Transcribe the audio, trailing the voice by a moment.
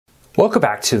Welcome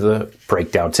back to the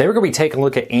breakdown. Today we're going to be taking a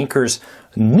look at Anker's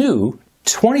new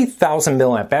 20,000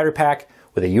 milliamp battery pack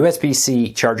with a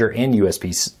USB-C charger and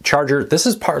USB charger. This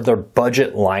is part of their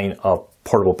budget line of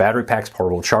portable battery packs,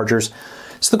 portable chargers.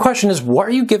 So the question is, what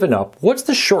are you giving up? What's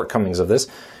the shortcomings of this?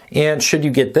 And should you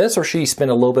get this or should you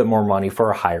spend a little bit more money for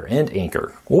a higher end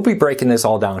Anker? We'll be breaking this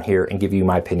all down here and give you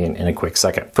my opinion in a quick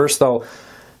second. First though,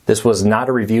 this was not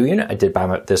a review unit. I did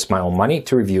buy this my own money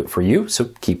to review it for you, so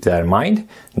keep that in mind.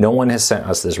 No one has sent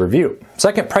us this review.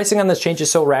 Second, pricing on this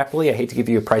changes so rapidly, I hate to give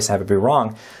you a price and have it be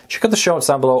wrong. Check out the show notes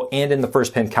down below and in the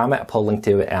first pinned comment. I'll put a link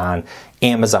to it on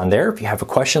Amazon there. If you have a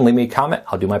question, leave me a comment.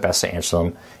 I'll do my best to answer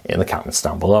them in the comments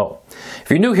down below. If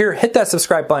you're new here, hit that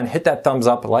subscribe button, hit that thumbs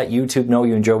up, let YouTube know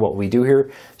you enjoy what we do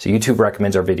here, so YouTube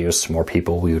recommends our videos to more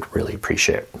people. We would really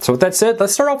appreciate it. So with that said,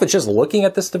 let's start off with just looking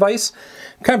at this device,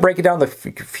 kind of breaking down the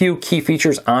few key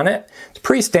features on it. It's a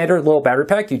pretty standard little battery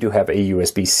pack. You do have a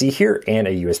USB-C here and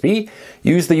a USB.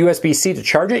 Use the USB-C to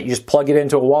charge it. You just plug it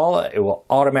into a wall. It will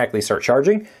automatically start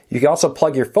charging. You can also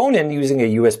plug your phone in using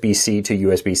a USB-C to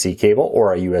USB-C cable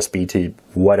or a USB to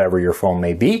whatever your phone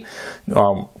may be,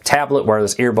 tablet,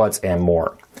 wireless earbuds, and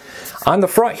more. On the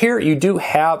front here, you do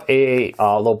have a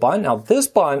little button. Now this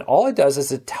button, all it does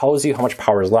is it tells you how much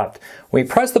power is left. When you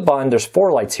press the button, there's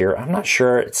 4 lights here. I'm not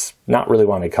sure, it's not really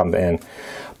wanting to come in.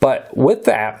 But with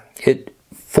that,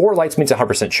 4 lights means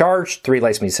 100% charge, 3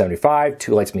 lights means 75,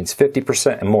 2 lights means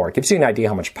 50% and more. It gives you an idea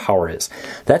how much power is.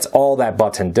 That's all that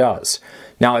button does.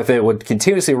 Now, if it would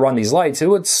continuously run these lights, it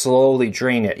would slowly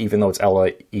drain it, even though it's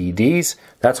LEDs.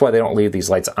 That's why they don't leave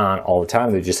these lights on all the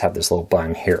time. They just have this little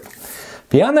button here.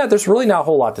 Beyond that, there's really not a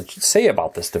whole lot to say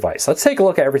about this device. Let's take a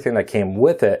look at everything that came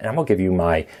with it, and I'm going to give you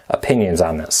my opinions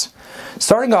on this.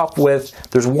 Starting off with,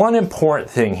 there's one important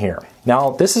thing here. Now,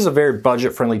 this is a very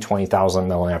budget-friendly 20,000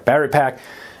 milliamp battery pack.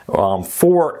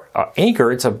 For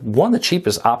Anker, it's one of the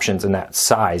cheapest options in that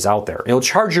size out there. It'll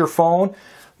charge your phone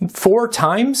 4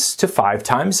 times to 5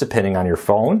 times, depending on your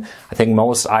phone. I think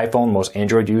most iPhone, most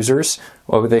Android users,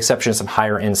 with the exception of some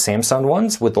higher end Samsung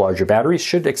ones with larger batteries,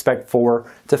 should expect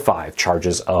 4 to 5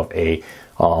 charges of a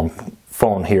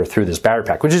phone here through this battery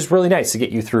pack, which is really nice to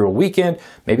get you through a weekend.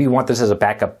 Maybe you want this as a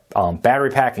backup battery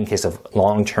pack in case of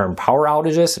long-term power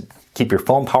outages. Keep your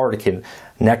phone powered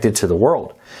connected to the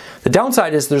world. The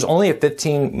downside is there's only a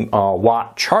 15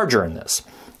 watt charger in this.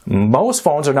 Most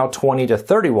phones are now 20 to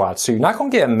 30 watts, so you're not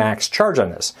going to get a max charge on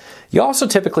this. You also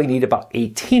typically need about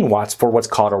 18 watts for what's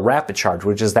called a rapid charge,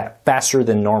 which is that faster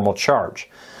than normal charge.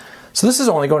 So this is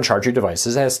only going to charge your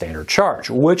devices at a standard charge,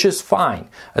 which is fine.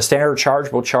 A standard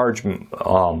charge will charge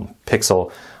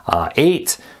Pixel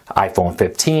 8, iPhone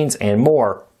 15s, and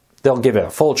more. They'll give it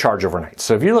a full charge overnight.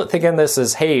 So if you're thinking this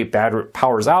is, hey, battery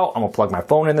power's out, I'm going to plug my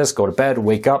phone in this, go to bed,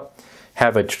 wake up,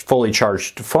 have a fully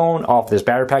charged phone off this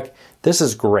battery pack, this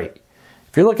is great.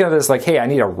 If you're looking at this like, hey, I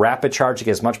need a rapid charge to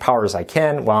get as much power as I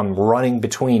can while I'm running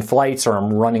between flights or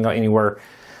I'm running anywhere,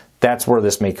 that's where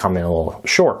this may come in a little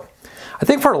short. I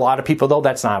think for a lot of people though,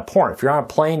 that's not important. If you're on a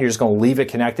plane, you're just going to leave it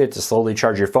connected to slowly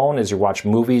charge your phone as you watch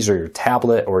movies or your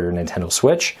tablet or your Nintendo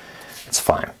Switch. It's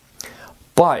fine.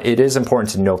 But it is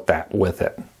important to note that with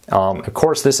it. Of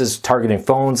course, this is targeting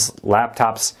phones,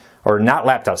 laptops, or not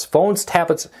laptops, phones,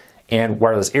 tablets, and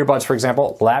wireless earbuds, for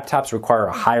example. Laptops require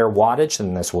a higher wattage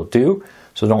than this will do,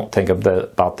 so don't think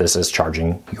about this as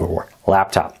charging your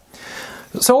laptop.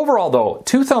 So overall though,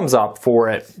 2 thumbs up for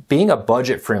it being a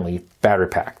budget-friendly battery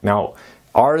pack. Now,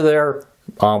 are there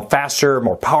faster,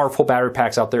 more powerful battery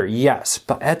packs out there? Yes,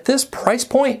 but at this price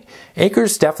point,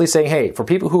 Anker's definitely saying, hey, for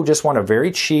people who just want a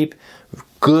very cheap,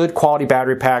 good quality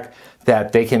battery pack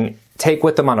that they can take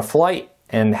with them on a flight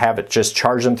and have it just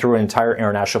charge them through an entire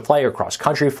international flight or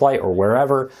cross-country flight or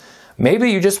wherever. Maybe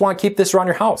you just want to keep this around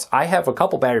your house. I have a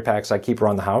couple battery packs I keep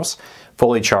around the house,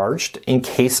 fully charged, in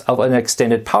case of an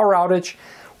extended power outage.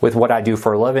 With what I do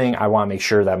for a living, I want to make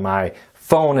sure that my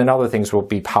phone and other things will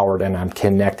be powered and I'm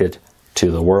connected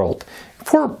to the world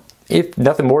for, if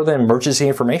nothing more than emergency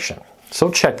information.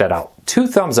 So check that out. 2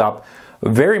 thumbs up.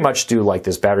 Very much do like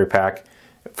this battery pack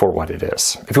for what it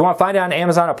is. If you want to find it on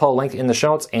Amazon, I'll put a link in the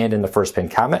show notes and in the first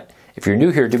pinned comment. If you're new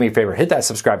here, do me a favor, hit that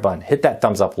subscribe button, hit that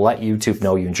thumbs up, let YouTube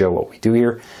know you enjoy what we do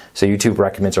here, so YouTube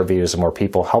recommends our videos to more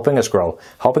people, helping us grow,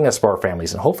 helping us support our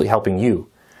families, and hopefully helping you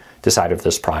decide if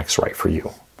this product's right for you.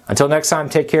 Until next time,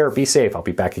 take care, be safe. I'll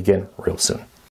be back again real soon.